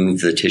 you move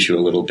the tissue a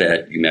little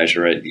bit, you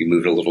measure it, you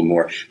move it a little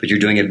more, but you're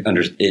doing it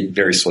under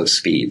very slow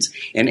speeds.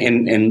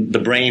 And the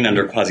brain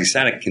under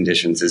quasi-static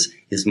conditions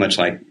is much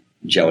like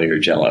jelly or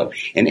jello.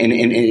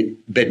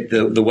 But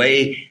the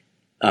way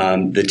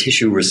the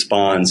tissue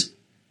responds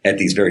at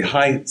these very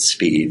high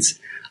speeds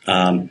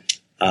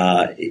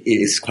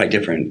is quite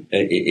different.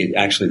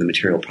 Actually, the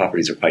material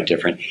properties are quite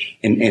different.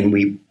 And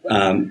we,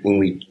 when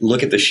we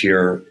look at the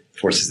shear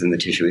forces in the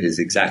tissue, it is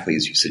exactly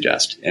as you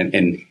suggest.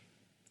 And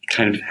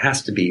kind of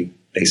has to be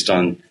based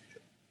on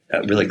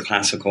really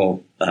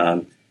classical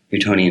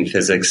Newtonian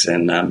physics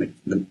and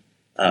the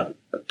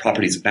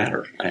properties of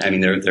matter. I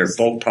mean, they're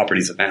both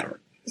properties of matter.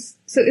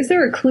 So is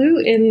there a clue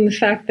in the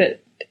fact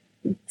that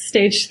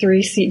stage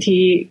 3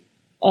 CTE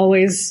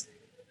always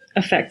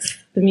affects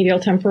the medial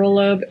temporal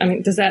lobe? I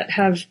mean, does that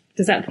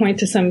point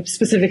to some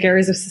specific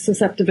areas of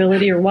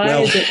susceptibility, or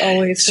why is it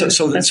always?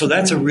 So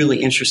that's a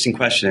really interesting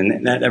question,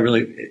 and that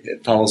really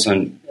follows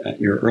on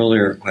your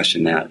earlier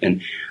question, Matt.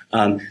 And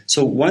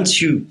so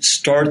once you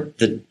start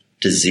the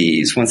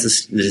disease, once the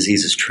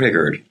disease is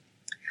triggered,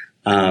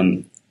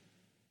 at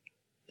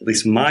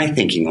least my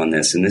thinking on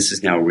this, and this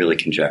is now really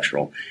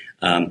conjectural,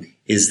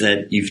 is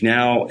that you've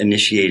now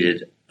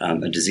initiated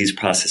a disease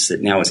process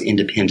that now is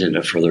independent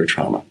of further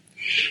trauma.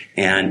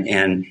 And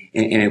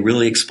it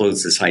really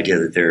explodes this idea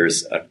that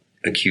there's a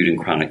acute and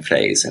chronic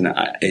phase. And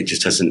it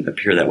just doesn't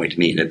appear that way to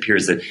me. It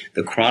appears that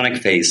the chronic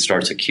phase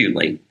starts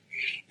acutely,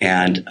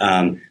 and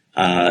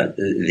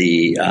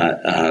the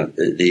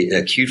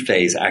acute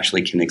phase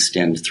actually can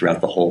extend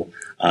throughout the whole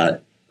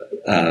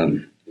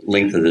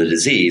length of the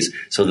disease.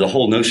 So the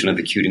whole notion of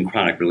acute and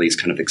chronic really is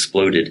kind of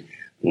exploded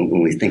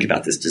when we think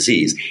about this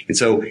disease. And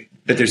so,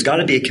 but there's got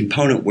to be a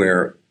component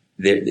where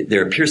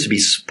there appears to be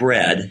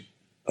spread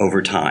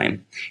over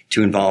time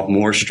to involve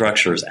more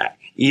structures,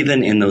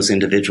 even in those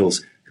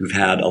individuals who've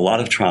had a lot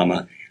of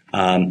trauma.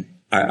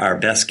 Our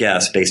best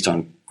guess, based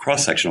on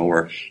cross-sectional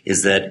work,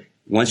 is that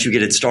once you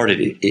get it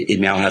started, it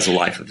now has a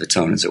life of its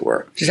own, as it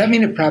were. Does that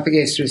mean it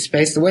propagates through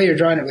space? The way you're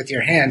drawing it with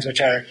your hands,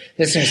 which our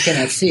listeners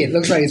cannot see, it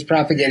looks like it's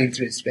propagating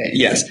through space.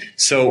 Yes.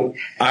 So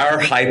our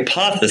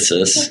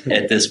hypothesis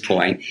at this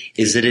point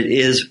is that it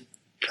is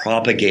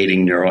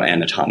propagating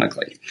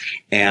neuroanatomically.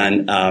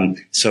 And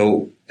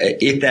so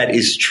if that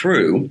is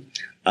true,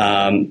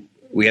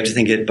 we have to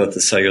think at both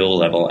the cellular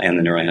level and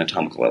the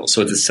neuroanatomical level.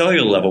 So at the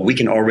cellular level, we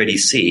can already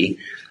see,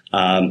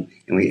 and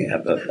we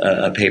have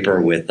a paper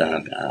with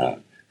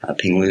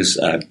Ping Lu's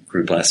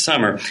group last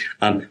summer,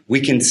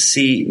 we can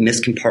see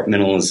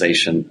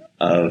miscompartmentalization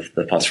of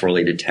the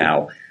phosphorylated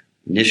tau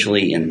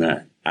initially in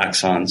the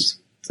axons.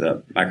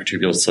 The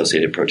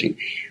microtubule-associated protein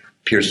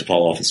appears to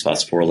fall off as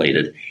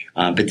phosphorylated.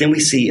 But then we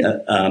see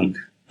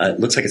it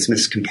looks like it's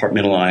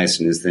miscompartmentalized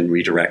and is then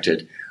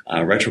redirected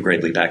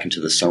retrogradely back into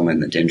the soma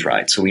and the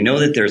dendrite. So we know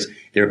that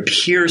there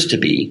appears to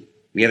be,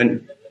 we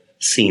haven't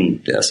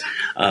seen this,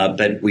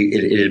 but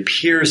it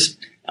appears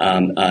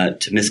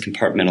to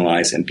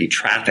miscompartmentalize and be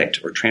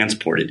trafficked or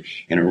transported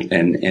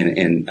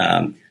in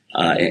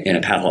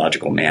a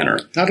pathological manner.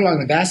 Not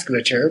along the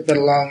vasculature, but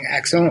along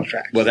axonal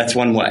tract. Well, that's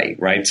one way,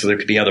 right? So there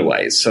could be other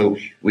ways. So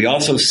we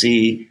also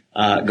see,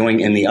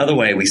 going in the other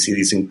way, we see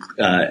these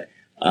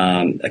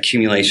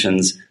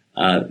accumulations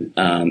at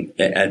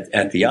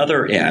the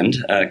other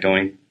end,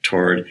 going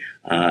toward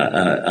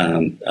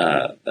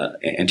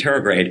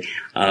anterograde.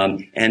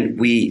 And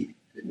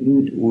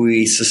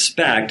we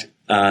suspect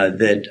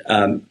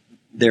that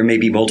there may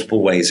be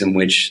multiple ways in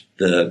which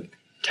the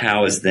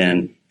tau is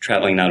then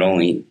traveling not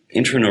only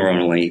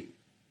intraneuronally,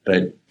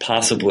 but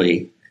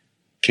possibly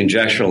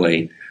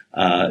conjecturally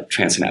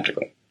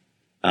transsynaptically.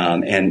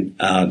 And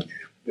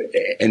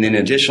then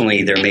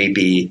additionally, there may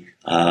be,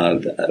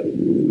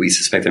 we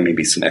suspect there may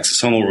be some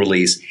exosomal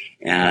release,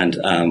 and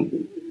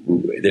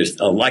there's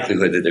a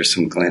likelihood that there's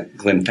some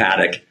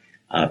glymphatic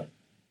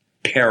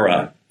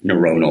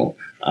paraneuronal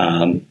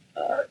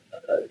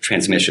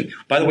transmission.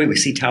 By the way, we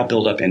see tau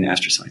buildup in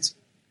astrocytes.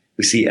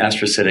 We see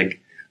astrocytic,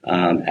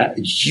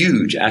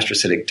 huge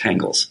astrocytic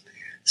tangles.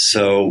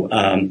 So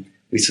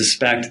we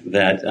suspect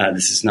that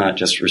this is not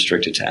just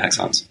restricted to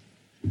axons.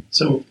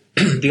 So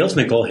the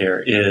ultimate goal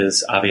here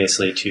is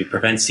obviously to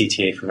prevent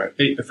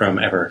CTA from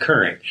ever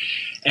occurring.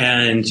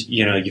 And,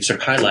 you've sort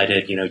of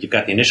highlighted, you've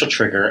got the initial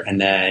trigger, and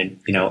then,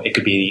 it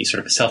could be sort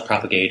of a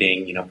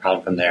self-propagating,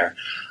 problem from there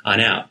on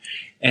out.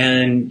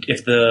 And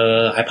if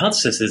the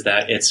hypothesis is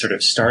that it's sort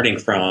of starting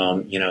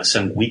from,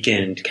 some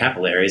weakened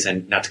capillaries,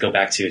 and not to go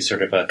back to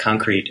sort of a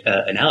concrete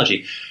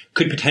analogy,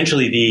 could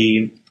potentially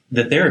be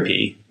the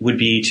therapy would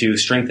be to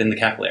strengthen the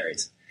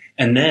capillaries.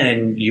 And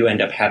then you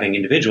end up having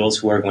individuals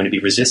who are going to be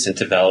resistant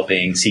to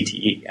developing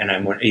CTE. And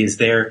I'm wondering, is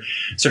there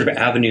sort of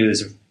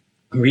avenues of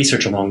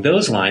research along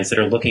those lines that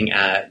are looking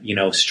at,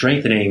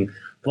 strengthening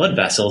blood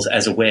vessels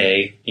as a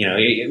way,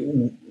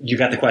 you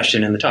got the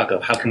question in the talk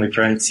of how can we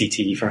prevent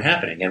CTE from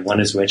happening? And one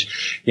is which,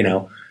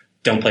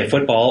 don't play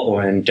football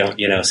or don't,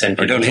 send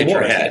people or don't to hit war.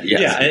 your head.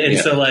 Yes. Yeah. And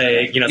so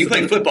like, you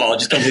play football,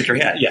 just don't hit your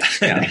head. Yeah.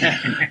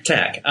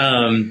 TAC.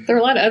 There are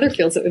a lot of other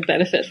fields that would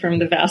benefit from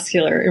the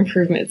vascular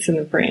improvements in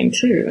the brain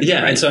too.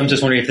 Yeah. Right. And so I'm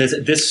just wondering if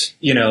this,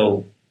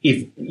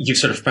 if you've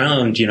sort of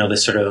found,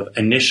 this sort of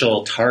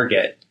initial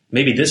target,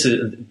 maybe this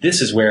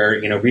is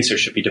where, research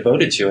should be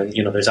devoted to. And,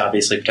 there's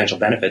obviously potential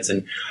benefits.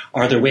 And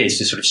are there ways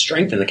to sort of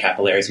strengthen the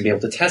capillaries and be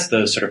able to test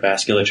those sort of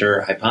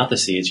vasculature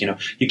hypotheses?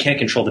 You can't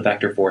control the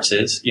vector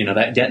forces,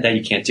 that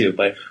you can't do.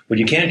 But what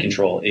you can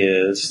control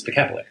is the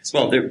capillaries.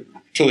 Well, there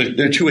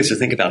are two ways to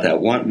think about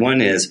that.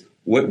 One is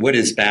what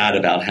is bad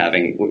about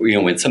having,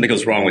 when something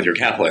goes wrong with your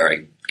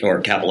capillary or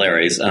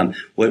capillaries,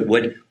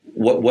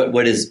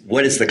 what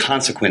is the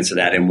consequence of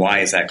that, and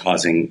why is that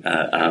causing?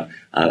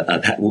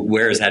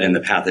 Where is that in the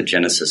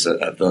pathogenesis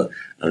of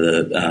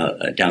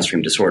the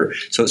downstream disorder?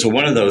 So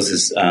one of those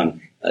is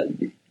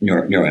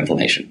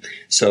neuroinflammation.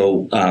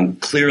 So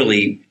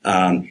clearly,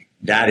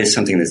 that is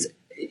something that's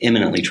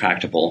imminently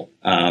tractable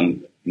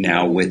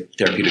now with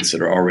therapeutics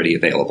that are already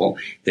available.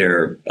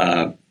 There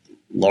are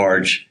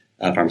large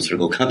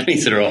pharmaceutical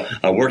companies that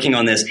are working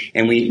on this,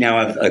 and we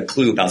now have a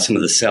clue about some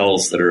of the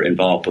cells that are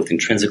involved both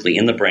intrinsically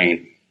in the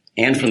brain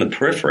and from the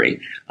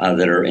periphery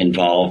that are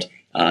involved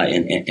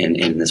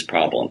in this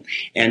problem.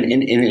 And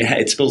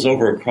it spills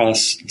over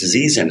across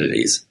disease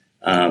entities.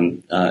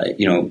 There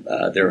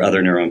are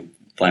other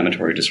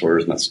neuroinflammatory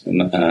disorders,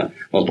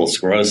 multiple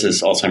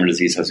sclerosis, Alzheimer's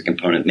disease has a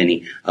component,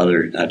 many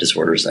other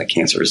disorders like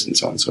cancers and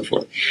so on and so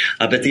forth.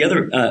 But the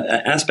other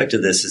aspect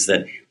of this is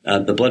that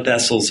the blood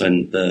vessels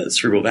and the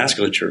cerebral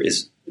vasculature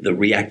is the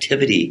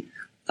reactivity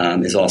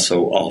is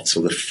also off. So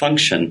the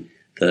function,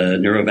 the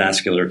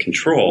neurovascular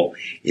control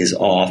is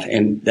off,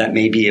 and that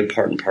may be a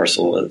part and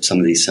parcel of some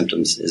of these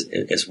symptoms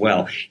as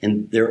well.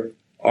 And there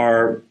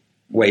are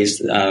ways,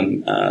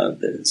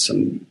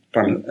 some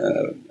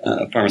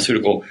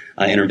pharmaceutical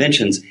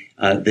interventions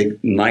that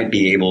might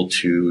be able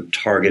to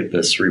target the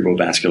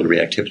cerebrovascular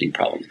reactivity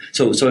problem.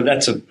 So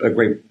that's a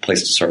great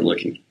place to start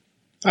looking.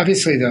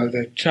 Obviously, though,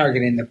 the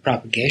targeting the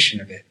propagation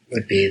of it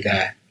would be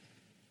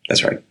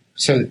That's right.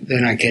 So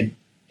then I could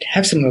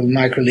have some little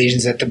micro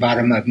lesions at the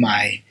bottom of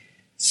my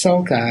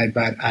sulci,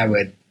 but I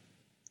would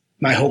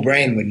my whole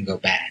brain wouldn't go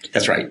bad.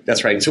 That's right.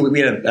 That's right. So we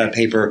had a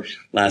paper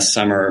last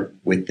summer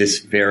with this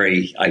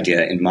very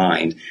idea in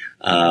mind,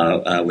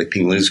 with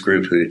Ping Lu's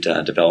group, who'd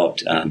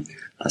developed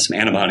some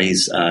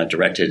antibodies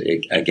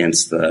directed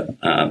against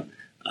the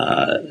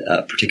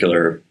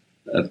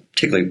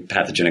particularly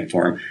pathogenic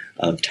form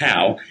of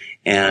tau,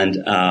 and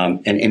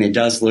it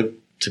does look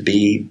to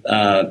be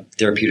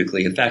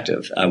therapeutically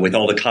effective, with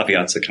all the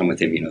caveats that come with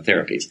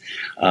immunotherapies.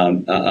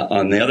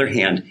 On the other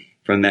hand,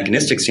 from a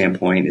mechanistic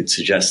standpoint, it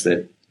suggests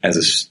that as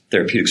a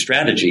therapeutic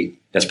strategy,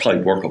 that's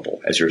probably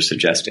workable, as you're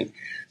suggesting.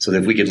 So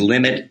that if we could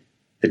limit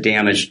the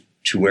damage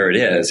to where it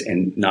is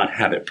and not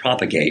have it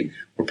propagate,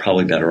 we're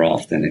probably better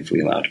off than if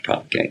we allow it to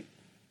propagate.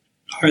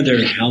 Are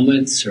there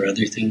helmets or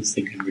other things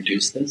that can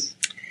reduce this?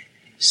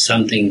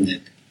 Something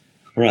that...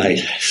 Right.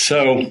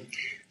 So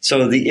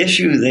the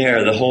issue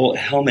there, the whole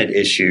helmet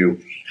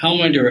issue...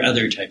 Helmet or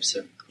other types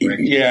of...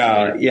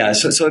 Yeah.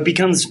 So it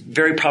becomes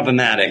very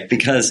problematic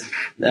because,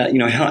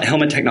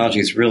 helmet technology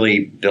is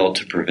really built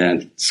to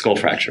prevent skull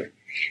fracture.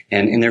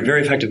 And they're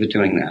very effective at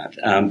doing that.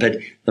 But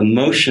the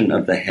motion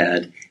of the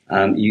head,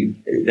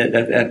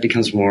 that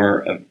becomes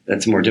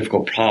that's a more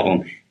difficult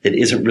problem that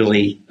isn't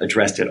really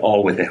addressed at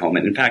all with the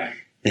helmet. In fact,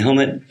 the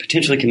helmet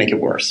potentially can make it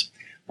worse,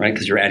 right?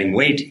 Because you're adding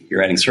weight,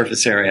 you're adding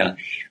surface area.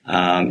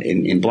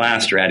 In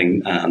blast, you're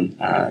adding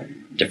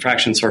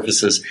diffraction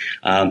surfaces.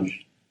 And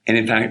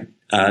in fact,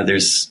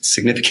 there's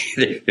some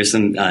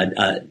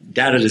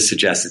data to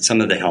suggest that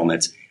some of the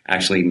helmets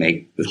actually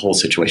make the whole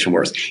situation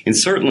worse. And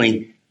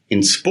certainly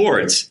in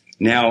sports,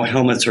 now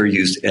helmets are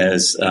used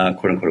as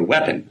quote unquote a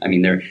weapon. I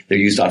mean, they're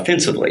used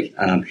offensively.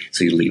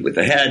 So you lead with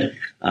the head.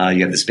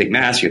 You have this big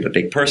mass. You have a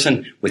big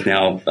person with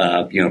now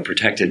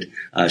protected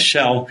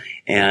shell,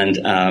 and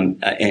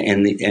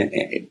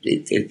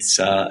it's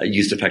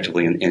used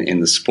effectively in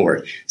the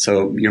sport.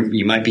 So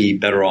you might be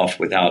better off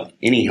without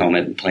any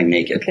helmet and playing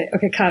naked.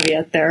 Okay.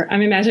 Caveat there.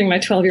 I'm imagining my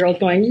 12-year-old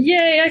going,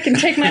 "Yay! I can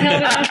take my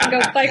helmet off and go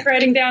bike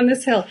riding down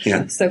this hill."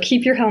 Yeah. So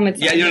keep your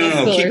helmets on.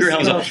 No. Keep your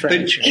helmets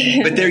on.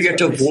 But there you have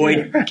to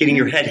avoid getting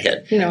your head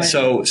hit.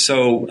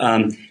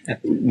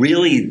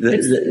 Really,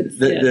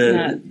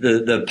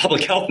 the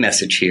public health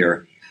message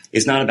here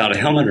is not about a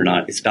helmet or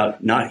not. It's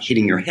about not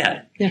hitting your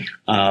head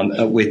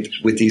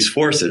with these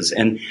forces.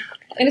 And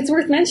it's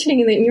worth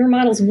mentioning that in your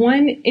models,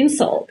 one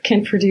insult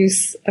can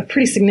produce a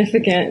pretty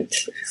significant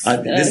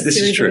this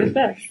is true.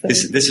 Effects, so.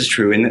 This is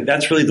true, and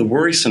that's really the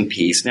worrisome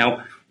piece.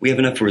 Now we have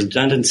enough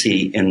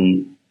redundancy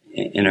in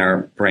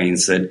our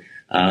brains that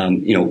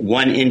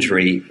one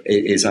injury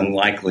is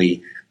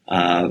unlikely.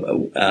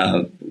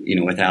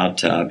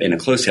 Without in a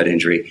closed head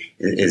injury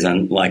is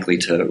unlikely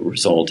to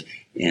result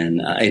in.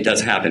 It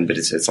does happen, but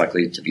it's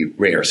likely to be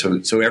rare.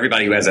 So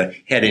everybody who has a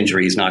head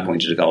injury is not going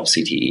to develop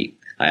CTE.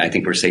 I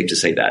think we're safe to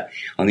say that.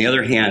 On the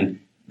other hand,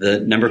 the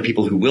number of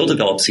people who will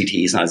develop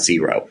CTE is not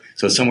zero.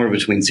 So it's somewhere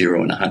between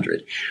 0 and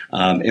 100.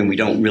 And we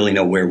don't really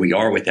know where we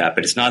are with that,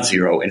 but it's not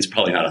 0 and it's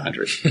probably not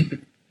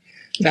 100.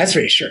 That's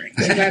reassuring.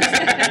 You're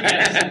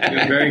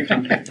very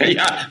comfortable.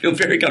 Yeah, I feel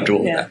very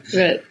comfortable with that.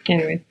 But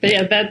anyway,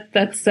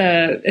 that's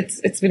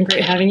it's been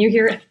great having you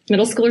here.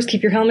 Middle schoolers,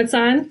 keep your helmets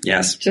on.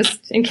 Yes.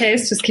 Just in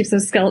case, just keeps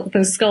those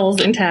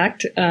skulls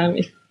intact.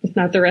 If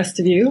not the rest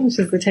of you, which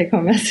is the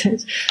take-home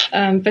message.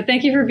 But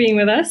thank you for being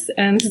with us.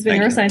 And this has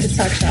been Neuroscientist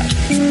Talk Shop.